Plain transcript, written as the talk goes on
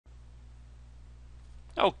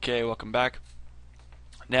Okay, welcome back.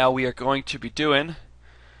 Now we are going to be doing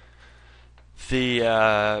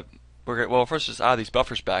the well, first just add these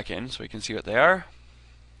buffers back in so we can see what they are.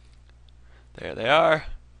 There they are.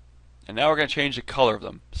 And now we're going to change the color of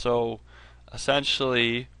them. So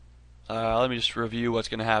essentially, let me just review what's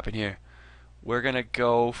going to happen here. We're going to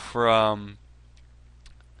go from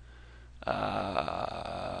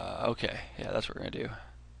okay, yeah, that's what we're going to do.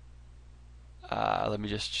 Let me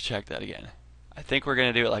just check that again. I think we're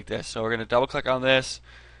going to do it like this. So we're going to double click on this.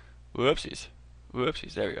 Whoopsies.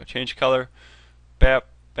 Whoopsies. There we go. Change color. Bap,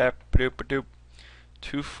 bap, doop, doop.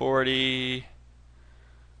 240.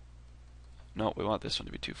 No, we want this one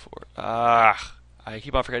to be 240. I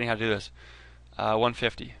keep on forgetting how to do this.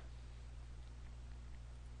 150.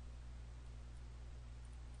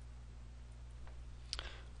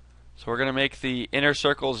 So we're going to make the inner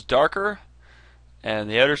circles darker and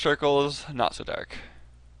the outer circles not so dark.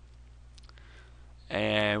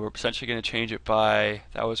 And we're essentially going to change it by,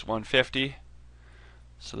 that was 150.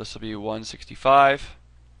 So this will be 165.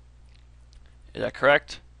 Is that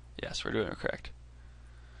correct? Yes, we're doing it correct.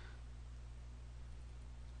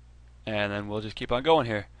 And then we'll just keep on going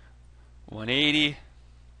here. 180.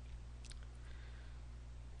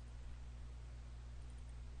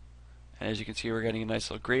 And as you can see, we're getting a nice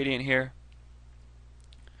little gradient here.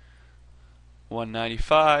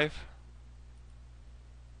 195.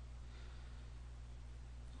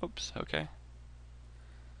 Oops, okay.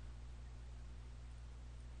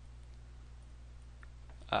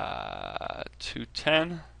 Uh,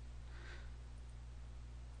 210.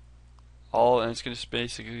 And it's just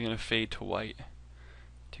basically going to fade to white.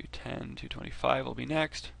 210, 225 will be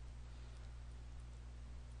next.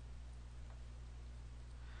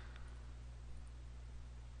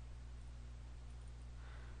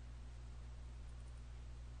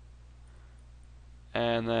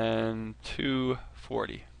 And then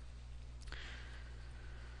 240.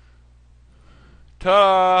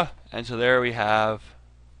 Ta-da! And so there we have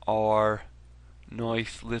our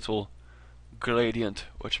nice little gradient,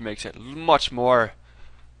 which makes it much more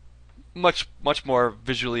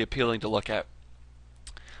visually appealing to look at.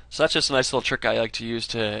 So that's just a nice little trick I like to use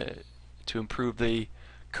to improve the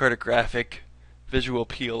cartographic visual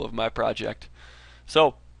appeal of my project.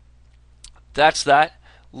 So that's that.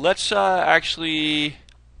 Let's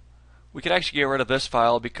we could actually get rid of this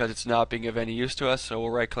file because it's not being of any use to us. So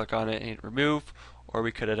we'll right click on it and hit remove, or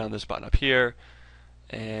we could have done this button up here,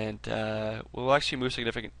 and we'll actually move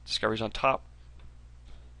significant discoveries on top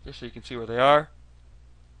just so you can see where they are.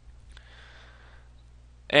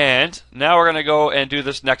 And now we're going to go and do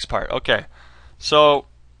this next part. Okay, so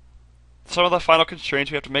some of the final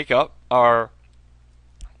constraints we have to make up are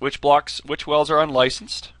which wells are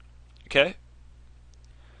unlicensed. Okay.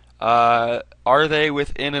 Are they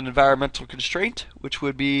within an environmental constraint, which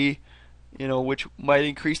would be, which might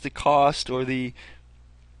increase the cost or the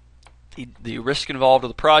risk involved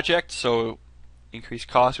with the project? So, increased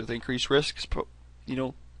cost with increased risks,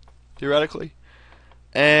 theoretically.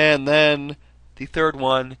 And then the third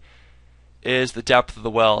one is the depth of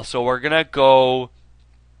the well. So we're gonna go.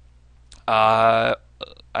 I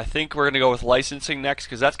think we're gonna go with licensing next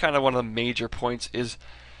because that's kind of one of the major points.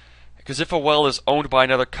 Because if a well is owned by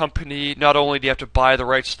another company, not only do you have to buy the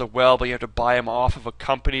rights to the well, but you have to buy them off of a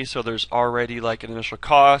company, so there's already like an initial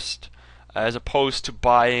cost, as opposed to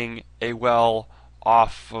buying a well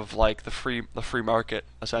off of like the free market,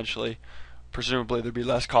 essentially. Presumably there'd be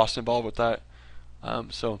less cost involved with that.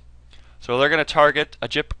 So they're going to target, a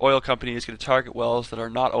GIP oil company is going to target wells that are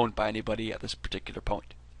not owned by anybody at this particular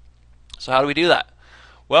point. So how do we do that?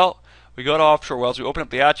 Well, we go to offshore wells, we open up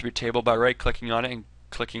the attribute table by right-clicking on it and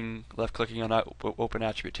left-clicking on open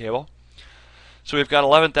attribute table. So we've got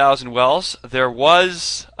 11,000 wells. There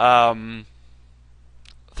was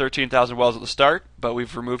 13,000 wells at the start, but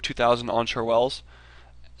we've removed 2,000 onshore wells.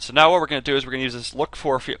 So now what we're going to do is we're going to use this look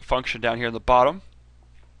for function down here in the bottom,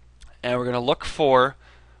 and we're going to look for.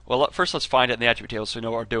 Well, first let's find it in the attribute table so we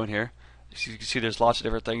know what we're doing here. As you can see, there's lots of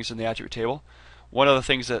different things in the attribute table. One of the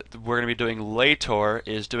things that we're going to be doing later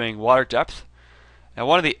is doing water depth. And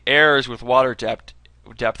one of the errors with water depth,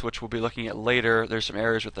 which we'll be looking at later, there's some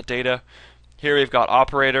errors with the data. Here we've got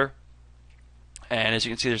operator, and as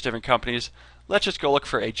you can see, there's different companies. Let's just go look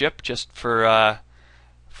for AGIP just for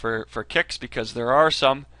kicks, because there are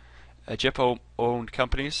some AGIP-owned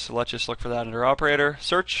companies. So let's just look for that under operator,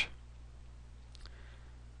 search,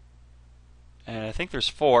 and I think there's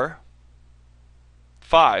 5.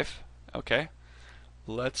 Okay,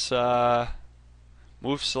 let's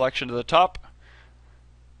move selection to the top.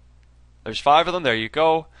 There's 5 of them. There you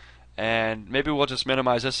go. And maybe we'll just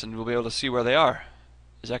minimize this and we'll be able to see where they are.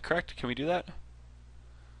 Is that correct? Can we do that?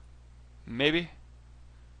 Maybe?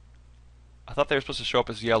 I thought they were supposed to show up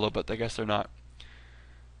as yellow, but I guess they're not.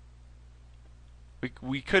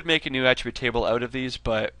 We could make a new attribute table out of these,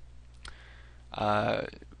 but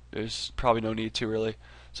there's probably no need to really.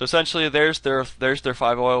 So essentially, there's their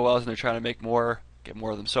 5 oil wells, and they're trying to make more, get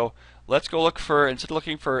more of them. So let's go look for, instead of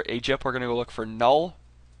looking for AGIP, we're going to go look for null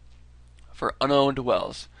for unowned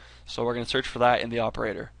wells. So we're going to search for that in the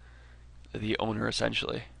operator, the owner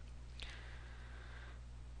essentially.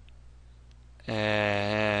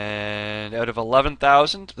 And out of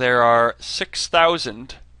 11,000, there are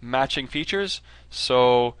 6,000 matching features.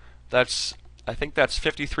 So that's, I think that's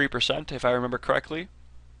 53% if I remember correctly.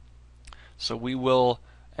 So we will,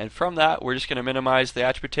 and from that, we're just going to minimize the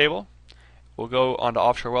attribute table. We'll go onto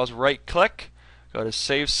offshore wells, right click, go to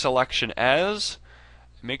save selection as.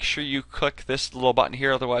 Make sure you click this little button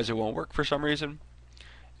here, otherwise it won't work for some reason.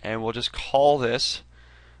 And we'll just call this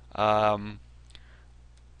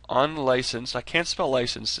unlicensed. I can't spell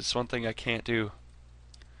licensed, it's one thing I can't do.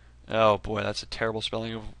 Oh boy, that's a terrible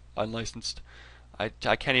spelling of unlicensed. I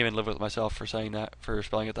can't even live with myself for saying that, for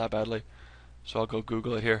spelling it that badly. So I'll go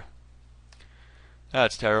Google it here.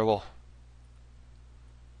 That's terrible.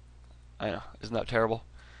 I know, isn't that terrible?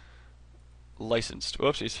 Licensed.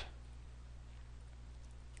 Whoopsies.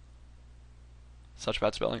 Such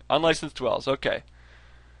bad spelling. Unlicensed wells, okay.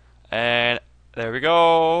 And there we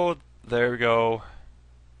go. There we go.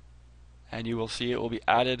 And you will see it will be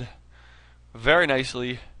added very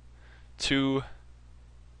nicely to,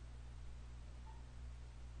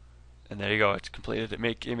 and there you go, it's completed.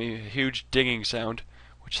 It gave me a huge dinging sound,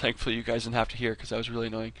 which thankfully you guys didn't have to hear because that was really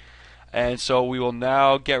annoying. And so we will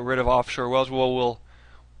now get rid of offshore wells. We'll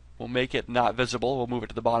make it not visible. We'll move it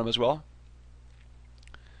to the bottom as well.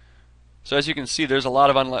 So as you can see, there's a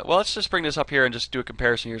lot of well, let's just bring this up here and just do a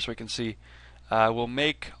comparison here so we can see. We'll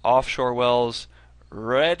make offshore wells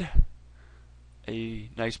red, a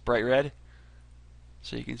nice bright red,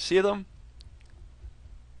 so you can see them.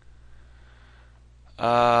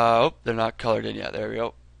 Oh, they're not colored in yet. There we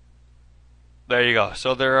go. There you go.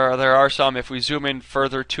 So there are some. If we zoom in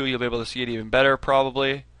further too, you'll be able to see it even better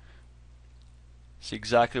probably. See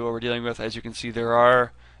exactly what we're dealing with. As you can see, there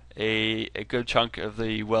are a good chunk of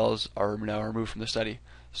the wells are now removed from the study.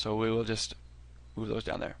 So we will just move those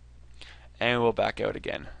down there. And we'll back out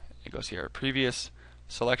again. It goes here, previous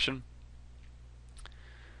selection.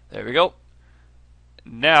 There we go.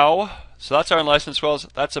 Now, so that's our unlicensed wells.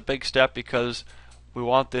 That's a big step because we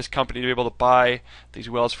want this company to be able to buy these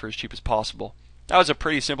wells for as cheap as possible. That was a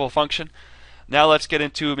pretty simple function. Now let's get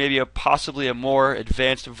into maybe possibly a more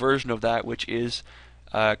advanced version of that, which is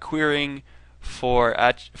querying for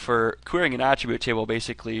querying an attribute table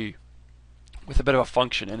basically with a bit of a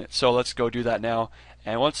function in it. So let's go do that now.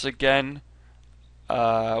 And once again,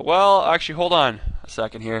 well, actually, hold on a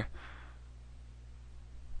second here.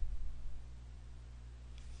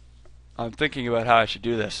 I'm thinking about how I should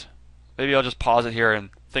do this. Maybe I'll just pause it here and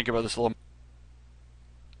think about this a little.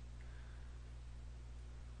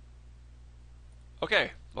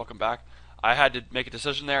 Okay, welcome back. I had to make a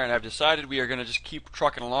decision there, and I've decided we are going to just keep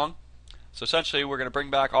trucking along. So essentially, we're going to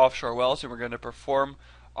bring back offshore wells, and we're going to perform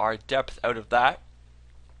our depth out of that.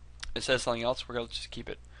 It says something else. We're going to just keep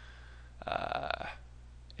it.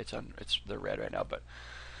 They're red right now, but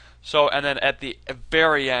so, and then at the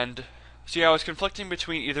very end. See, I was conflicting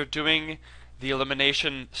between either doing the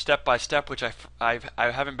elimination step by step, which I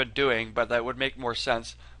haven't been doing, but that would make more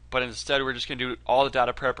sense. But instead, we're just going to do all the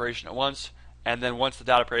data preparation at once, and then once the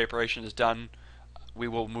data preparation is done, we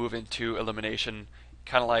will move into elimination.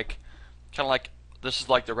 Kind of like this is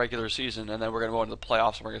like the regular season, and then we're going to go into the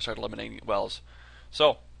playoffs, and we're going to start eliminating wells.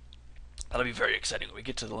 So that'll be very exciting when we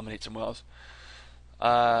get to eliminate some wells.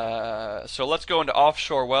 So let's go into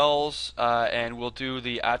offshore wells, and we'll do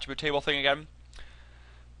the attribute table thing again.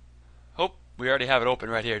 Oh, we already have it open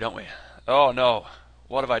right here, don't we? Oh no,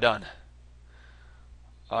 what have I done?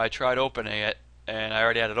 I tried opening it, and I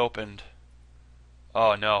already had it opened.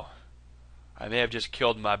 Oh no, I may have just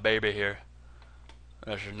killed my baby here.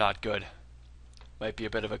 This is not good. Might be a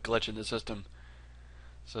bit of a glitch in the system.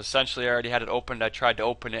 So essentially, I already had it opened. I tried to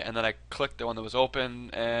open it, and then I clicked the one that was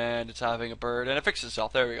open, and it's having a bird, and it fixed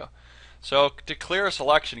itself. There we go. So to clear a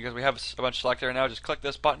selection, because we have a bunch selected right now, just click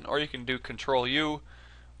this button, or you can do Control U.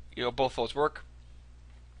 You know, both those work.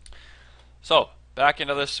 So back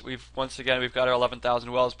into this. Once again we've got our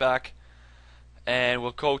 11,000 wells back, and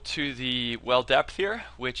we'll go to the well depth here,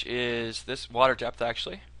 which is this water depth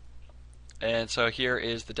actually. And so here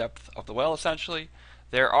is the depth of the well essentially.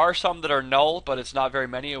 There are some that are null, but it's not very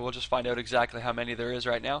many, and we'll just find out exactly how many there is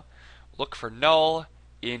right now. Look for null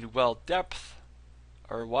in well depth,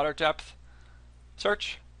 or water depth,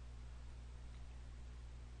 search,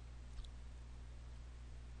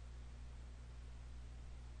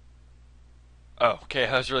 Oh, okay,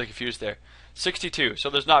 I was really confused there. 62, so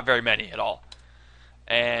there's not very many at all.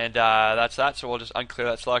 And that's that, so we'll just unclear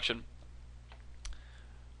that selection.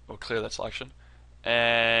 We'll clear that selection.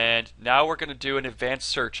 And now we're going to do an advanced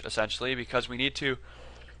search, essentially, because we need to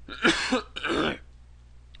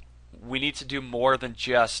we need to do more than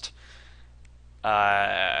just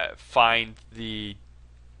find the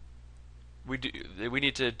we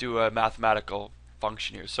need to do a mathematical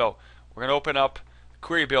function here. So we're going to open up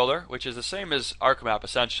Query Builder, which is the same as ArcMap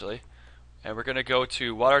essentially, and we're going to go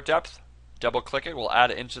to water depth, double click it, we'll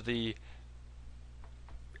add it into the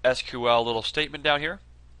SQL little statement down here.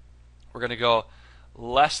 We're going to go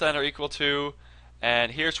less than or equal to,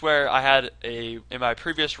 and here's where I had in my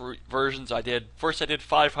previous versions I did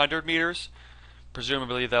 500 meters,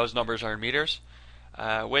 presumably those numbers are in meters,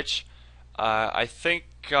 which I think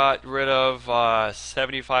got rid of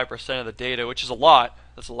 75% of the data, which is a lot.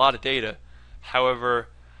 That's a lot of data. However,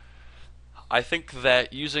 I think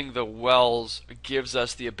that using the wells gives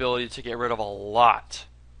us the ability to get rid of a lot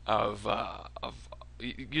of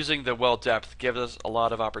using the well depth gives us a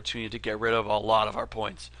lot of opportunity to get rid of a lot of our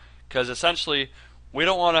points. Because essentially, we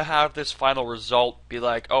don't want to have this final result be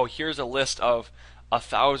like, oh, here's a list of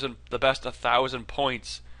the best 1,000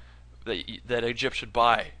 points that AGIP should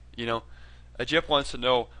buy. You know, AGIP wants to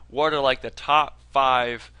know what are like the top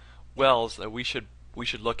 5 wells that we should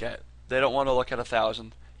look at. They don't want to look at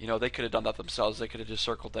 1,000. You know, they could have done that themselves. They could have just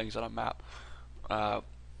circled things on a map.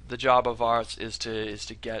 The job of ours is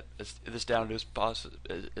to get this down to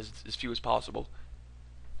as few as possible.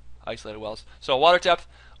 Isolated wells. So water depth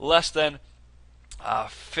less than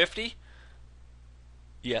 50.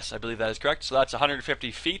 Yes, I believe that is correct. So that's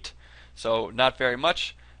 150 feet. So not very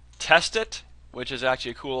much. Test it, which is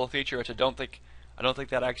actually a cool feature, which I don't think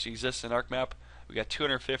that actually exists in ArcMap. We got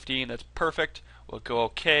 215. That's perfect. We'll go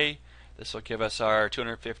OK. This will give us our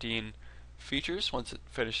 215 features once it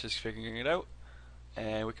finishes figuring it out.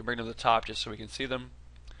 And we can bring them to the top just so we can see them.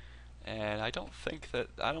 And I don't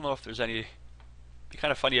know if there's any. It'd be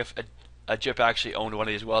kind of funny if a GIP actually owned one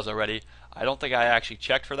of these wells already. I don't think I actually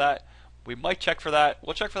checked for that. We might check for that.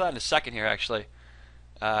 We'll check for that in a second here, actually.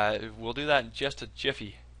 We'll do that in just a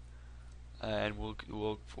jiffy. And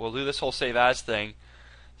we'll do this whole save as thing.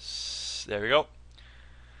 There we go.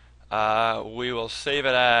 We will save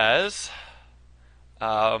it as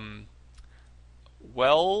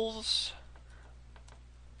wells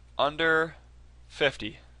under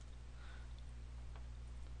 50,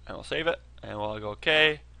 and we'll save it, and we'll go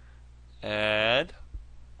OK, and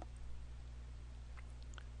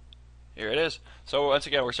here it is. So once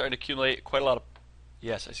again, we're starting to accumulate quite a lot of.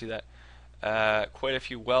 Yes, I see that. Quite a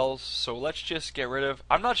few wells. So let's just get rid of.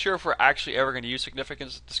 I'm not sure if we're actually ever going to use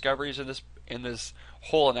significance discoveries in this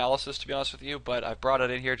whole analysis, to be honest with you, but I brought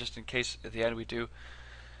it in here just in case at the end we do.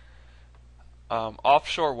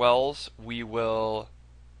 Offshore wells, we will.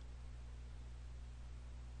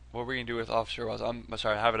 What are we going to do with offshore wells? I'm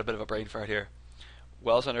sorry, I'm having a bit of a brain fart here.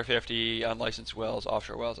 Wells under 50, unlicensed wells,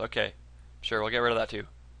 offshore wells. Okay, sure, we'll get rid of that too.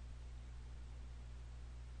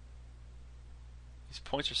 These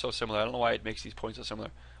points are so similar. I don't know why it makes these points so similar.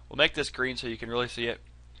 We'll make this green so you can really see it.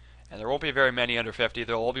 And there won't be very many under 50.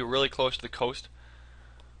 They'll all be really close to the coast.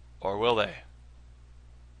 Or will they?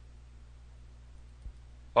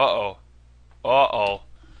 Uh-oh. Uh-oh.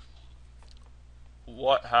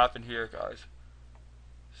 What happened here, guys?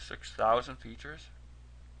 6,000 features?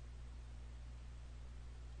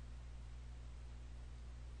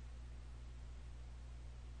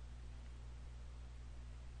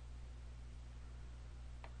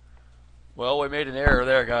 Well, we made an error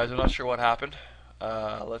there, guys. I'm not sure what happened.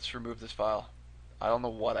 Let's remove this file. I don't know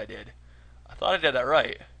what I did. I thought I did that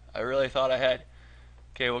right. I really thought I had.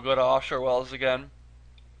 Okay, we'll go to offshore wells again.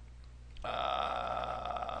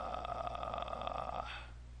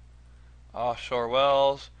 Offshore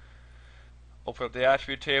wells. Open up the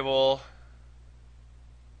attribute table.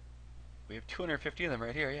 We have 250 of them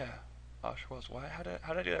right here, yeah. Offshore wells. Why? How did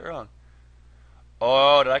I do that wrong?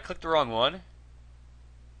 Oh, did I click the wrong one?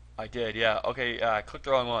 I did, yeah. Okay, I clicked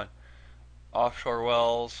the wrong one. Offshore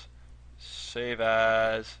wells. Save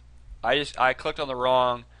as. I clicked on the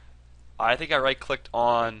wrong. I think I right-clicked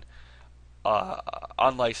on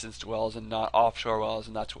unlicensed wells and not offshore wells,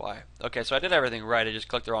 and that's why. Okay, so I did everything right. I just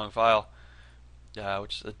clicked the wrong file,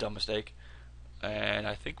 which is a dumb mistake. And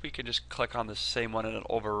I think we can just click on the same one and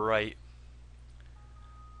it'll overwrite.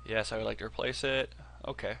 Yes, I would like to replace it.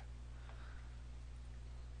 Okay.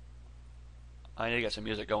 I need to get some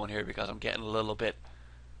music going here because I'm getting a little bit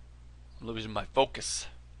losing my focus.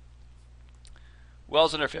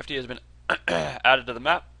 Wells under 50 has been added to the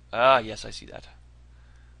map. Ah, yes, I see that.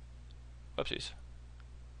 Whoopsies.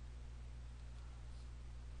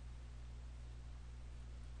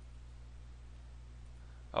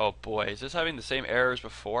 Oh boy, is this having the same errors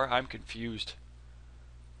before? I'm confused.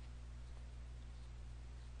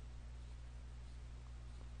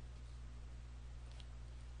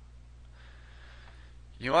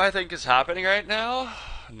 You know what I think is happening right now?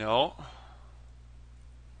 No.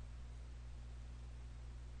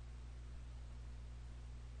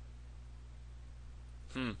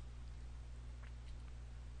 Hmm.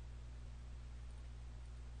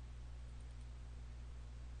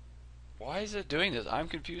 Why is it doing this? I'm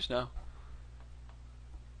confused now.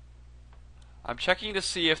 I'm checking to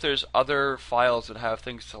see if there's other files that have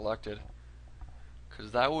things selected,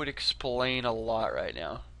 because that would explain a lot right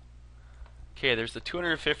now. Okay, there's the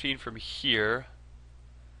 215 from here.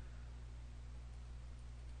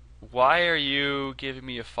 Why are you giving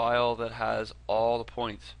me a file that has all the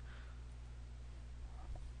points?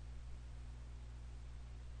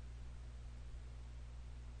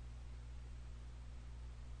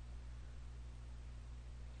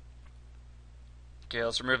 Okay,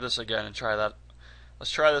 let's remove this again and try that.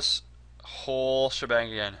 Let's try this whole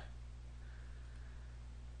shebang again.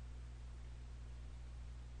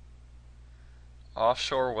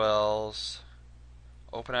 Offshore wells,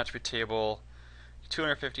 open attribute table,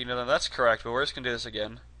 215 of them. That's correct, but we're just going to do this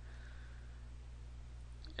again.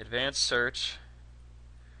 Advanced search.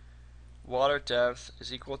 Water depth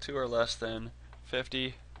is equal to or less than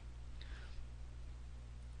 50.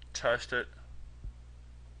 Test it.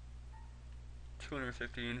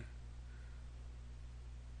 215.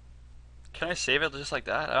 Can I save it just like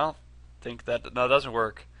that? I don't think that. No, it doesn't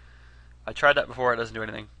work. I tried that before, it doesn't do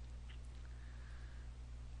anything.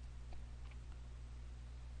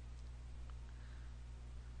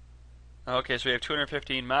 Okay, so we have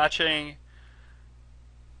 215 matching.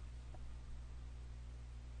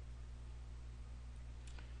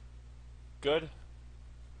 Good.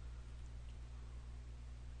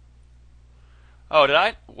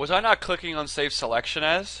 Oh, was I not clicking on save selection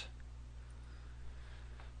as?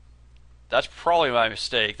 That's probably my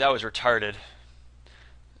mistake. That was retarded.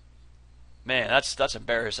 Man, that's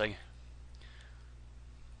embarrassing.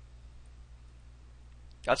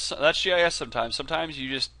 That's GIS sometimes. Sometimes you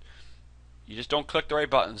just don't click the right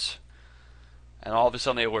buttons, and all of a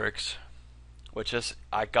sudden it works. Which is,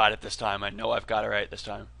 I got it this time. I know I've got it right this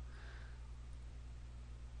time.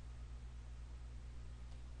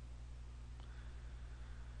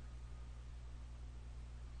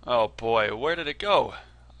 Oh boy, where did it go?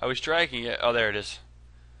 I was dragging it. Oh, there it is.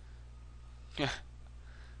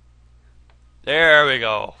 There we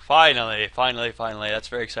go. Finally, finally, finally. That's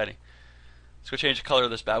very exciting. Let's go change the color of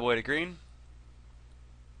this bad boy to green.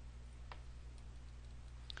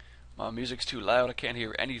 My music's too loud. I can't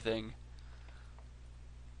hear anything.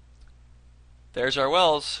 There's our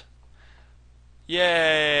wells.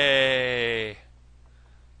 Yay!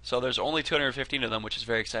 So there's only 215 of them, which is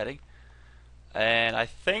very exciting. And I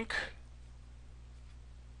think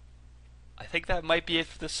that might be it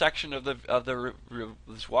for this section of this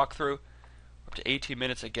walkthrough. Up to 18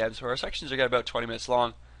 minutes again, so our sections are getting about 20 minutes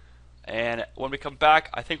long. And when we come back,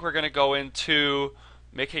 I think we're going to go into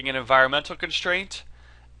making an environmental constraint,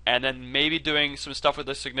 and then maybe doing some stuff with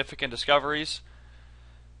the significant discoveries.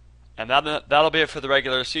 And that'll be it for the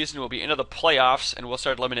regular season. We'll be into the playoffs, and we'll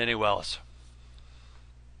start eliminating wells.